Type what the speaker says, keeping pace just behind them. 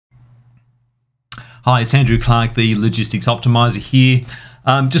Hi, it's Andrew Clark, the Logistics Optimizer here.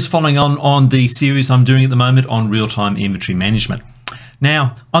 Just following on the series I'm doing at the moment on real-time inventory management.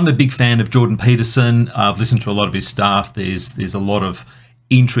 Now, I'm a big fan of Jordan Peterson. I've listened to a lot of his stuff. There's a lot of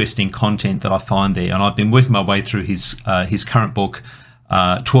interesting content that I find there, and I've been working my way through his current book,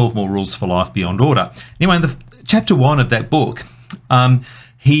 12 More Rules for Life Beyond Order. Anyway, in the chapter 1 of that book,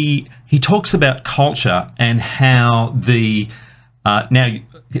 he talks about culture and how the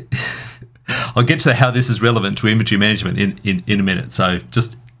I'll get to how this is relevant to inventory management in a minute, so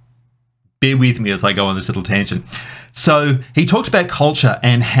just bear with me as I go on this little tangent. So he talked about culture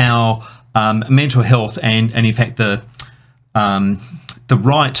and how mental health and in fact the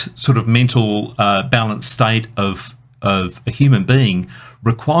right sort of mental balanced state of a human being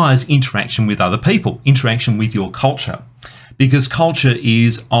requires interaction with other people, interaction with your culture. Because culture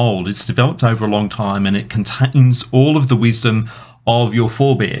is old, it's developed over a long time, and it contains all of the wisdom of your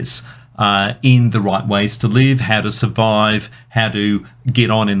forebears in the right ways to live, how to survive, how to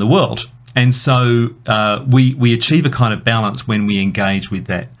get on in the world. And so we achieve a kind of balance when we engage with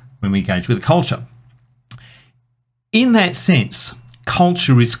that, when we engage with the culture. In that sense,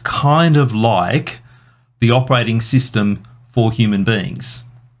 culture is kind of like the operating system for human beings.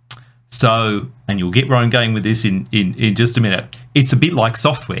 So, and you'll get where I'm going with this in just a minute. It's a bit like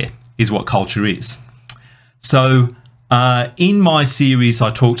software is what culture is. So in my series, I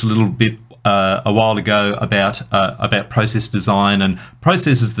talked a little bit a while ago about process design and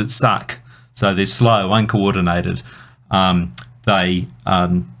processes that suck. So they're slow, uncoordinated, they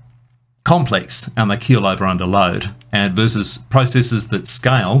complex, and they keel over under load. And versus processes that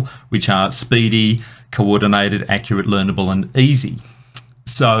scale, which are speedy, coordinated, accurate, learnable, and easy.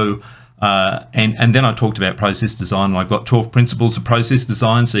 So and then I talked about process design, and I've got 12 principles of process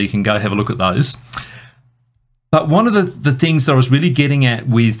design, so you can go have a look at those. But one of the things that I was really getting at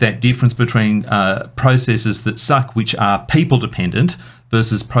with that difference between processes that suck, which are people dependent,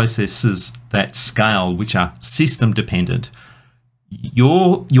 versus processes that scale, which are system dependent.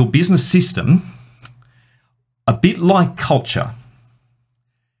 Your business system, a bit like culture,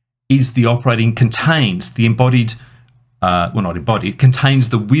 is the operating, contains the embodied, well, not embodied, contains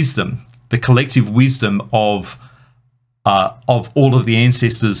the wisdom, the collective wisdom of all of the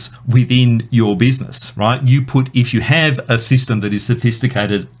ancestors within your business, right? You put, if you have a system that is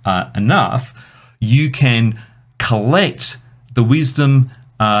sophisticated enough, you can collect the wisdom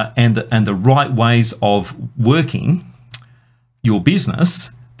and the right ways of working your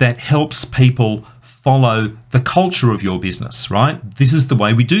business that helps people follow the culture of your business, right? This is the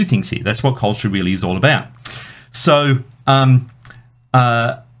way we do things here. That's what culture really is all about. So,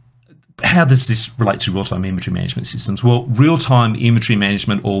 how does this relate to real-time inventory management systems? Well, real-time inventory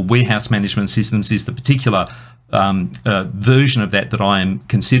management or warehouse management systems is the particular version of that I am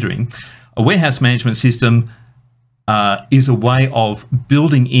considering. A warehouse management system is a way of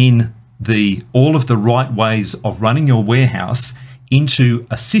building in all of the right ways of running your warehouse into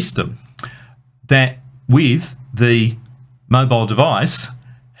a system that, with the mobile device,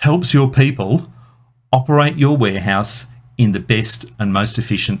 helps your people operate your warehouse in the best and most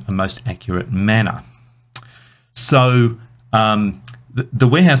efficient and most accurate manner. So the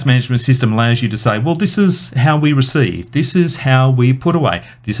warehouse management system allows you to say, well, this is how we receive, this is how we put away,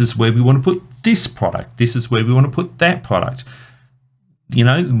 this is where we want to put this product, this is where we want to put that product. You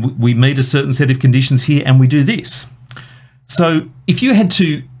know, we meet a certain set of conditions here and we do this. So if you had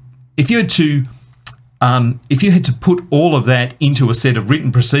to put all of that into a set of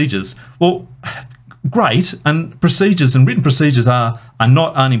written procedures, well, great, and procedures and written procedures are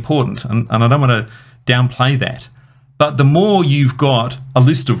not unimportant, and I don't want to downplay that. But the more you've got a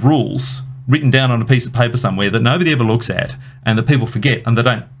list of rules written down on a piece of paper somewhere that nobody ever looks at and that people forget and they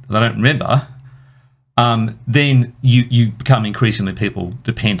don't remember, then you become increasingly people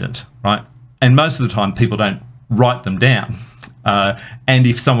dependent, right? And most of the time people don't write them down. And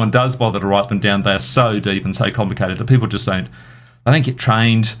if someone does bother to write them down, they are so deep and so complicated that people just don't get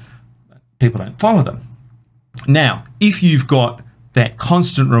trained. People don't follow them. Now, if you've got that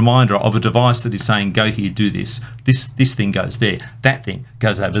constant reminder of a device that is saying, go here, do this, this thing goes there, that thing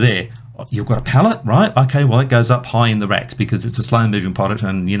goes over there, you've got a pallet, right? Okay, well, it goes up high in the racks because it's a slow moving product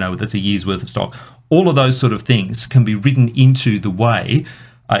and, you know, that's a year's worth of stock. All of those sort of things can be written into the way,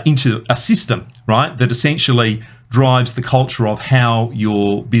 into a system, right, that essentially drives the culture of how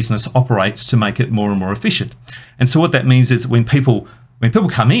your business operates to make it more and more efficient. And so what that means is that when people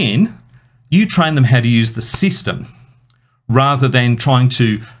come in, you train them how to use the system rather than trying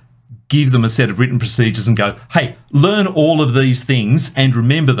to give them a set of written procedures and go, hey, learn all of these things and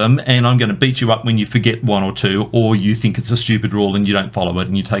remember them, and I'm going to beat you up when you forget one or two, or you think it's a stupid rule and you don't follow it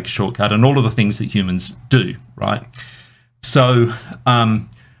and you take a shortcut, and all of the things that humans do, right? So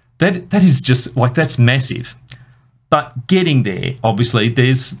that is just like, that's massive. But getting there, obviously,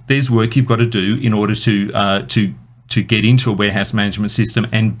 there's work you've got to do in order to get into a warehouse management system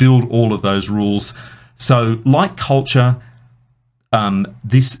and build all of those rules. So like culture,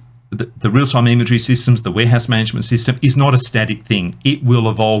 the real-time inventory systems, the warehouse management system is not a static thing. It will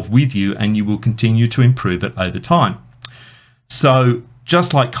evolve with you and you will continue to improve it over time. So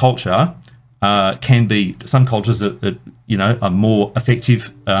just like culture can be, some cultures are more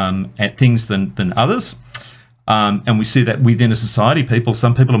effective at things than others. And we see that within a society,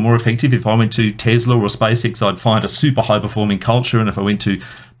 some people are more effective. If I went to Tesla or SpaceX, I'd find a super high-performing culture, and if I went to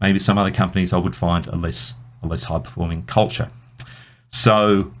maybe some other companies, I would find a less high-performing culture.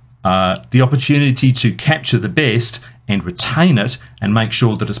 So the opportunity to capture the best and retain it and make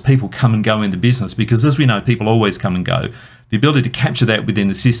sure that as people come and go in the business, because as we know, people always come and go, the ability to capture that within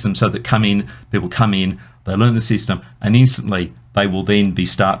the system so that people come in, they learn the system, and instantly they will then be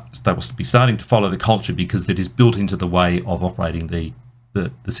starting to follow the culture because that is built into the way of operating the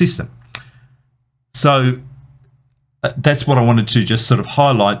system. So that's what I wanted to just sort of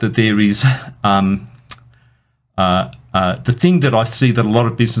highlight, that there is the thing that I see that a lot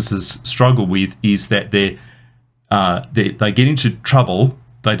of businesses struggle with is that they get into trouble,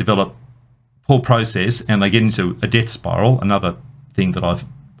 they develop poor process, and they get into a death spiral, another thing that I've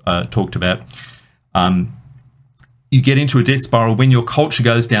talked about. You get into a death spiral when your culture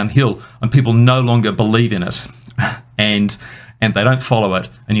goes downhill and people no longer believe in it and they don't follow it,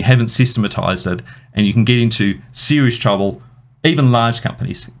 and you haven't systematized it, and you can get into serious trouble. Even large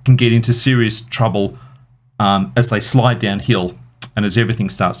companies can get into serious trouble as they slide downhill and as everything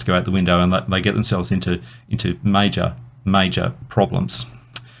starts to go out the window, and they get themselves into major problems.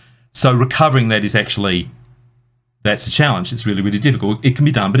 So recovering that is actually, that's a challenge. It's really, really difficult. It can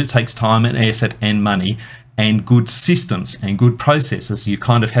be done, but it takes time and effort and money and good systems and good processes. You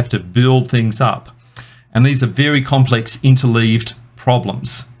kind of have to build things up. And these are very complex, interleaved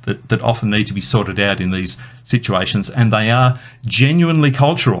problems that often need to be sorted out in these situations, and they are genuinely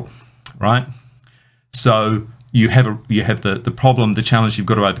cultural, right? So you have the problem, the challenge you've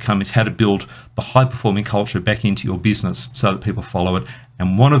got to overcome is how to build the high-performing culture back into your business so that people follow it.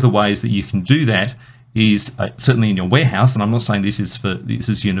 And one of the ways that you can do that is certainly in your warehouse, and I'm not saying this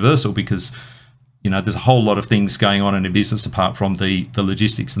is universal, because there's a whole lot of things going on in a business apart from the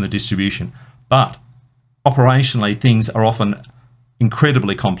logistics and the distribution. But operationally, things are often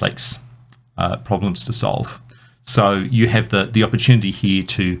incredibly complex problems to solve. So you have the opportunity here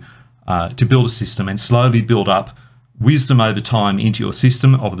to build a system and slowly build up wisdom over time into your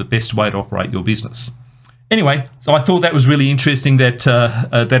system of the best way to operate your business. Anyway, so I thought that was really interesting that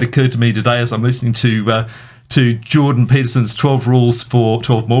that occurred to me today as I'm listening to Jordan Peterson's 12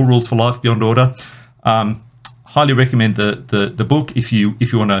 more rules for life beyond order. Highly recommend the book if you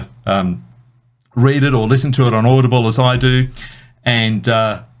want to read it or listen to it on Audible as I do. And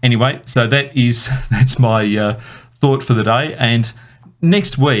anyway, so that's my thought for the day. And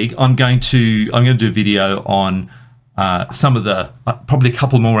next week I'm going to do a video on some of the probably a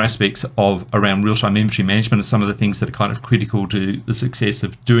couple more aspects around real-time inventory management and some of the things that are kind of critical to the success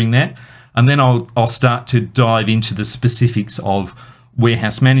of doing that. And then I'll start to dive into the specifics of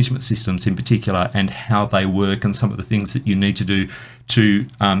warehouse management systems in particular and how they work and some of the things that you need to do to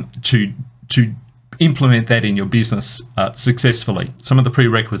implement that in your business successfully. Some of the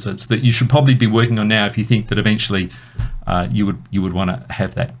prerequisites that you should probably be working on now if you think that eventually you would want to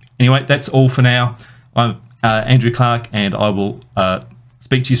have that. Anyway, that's all for now. I'm Andrew Clark, and I will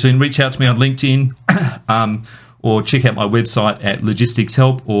speak to you soon. Reach out to me on LinkedIn or check out my website at Logistics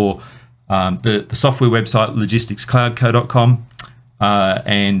Help, or the software website logisticscloudco.com,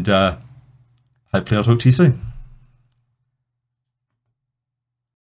 and hopefully I'll talk to you soon.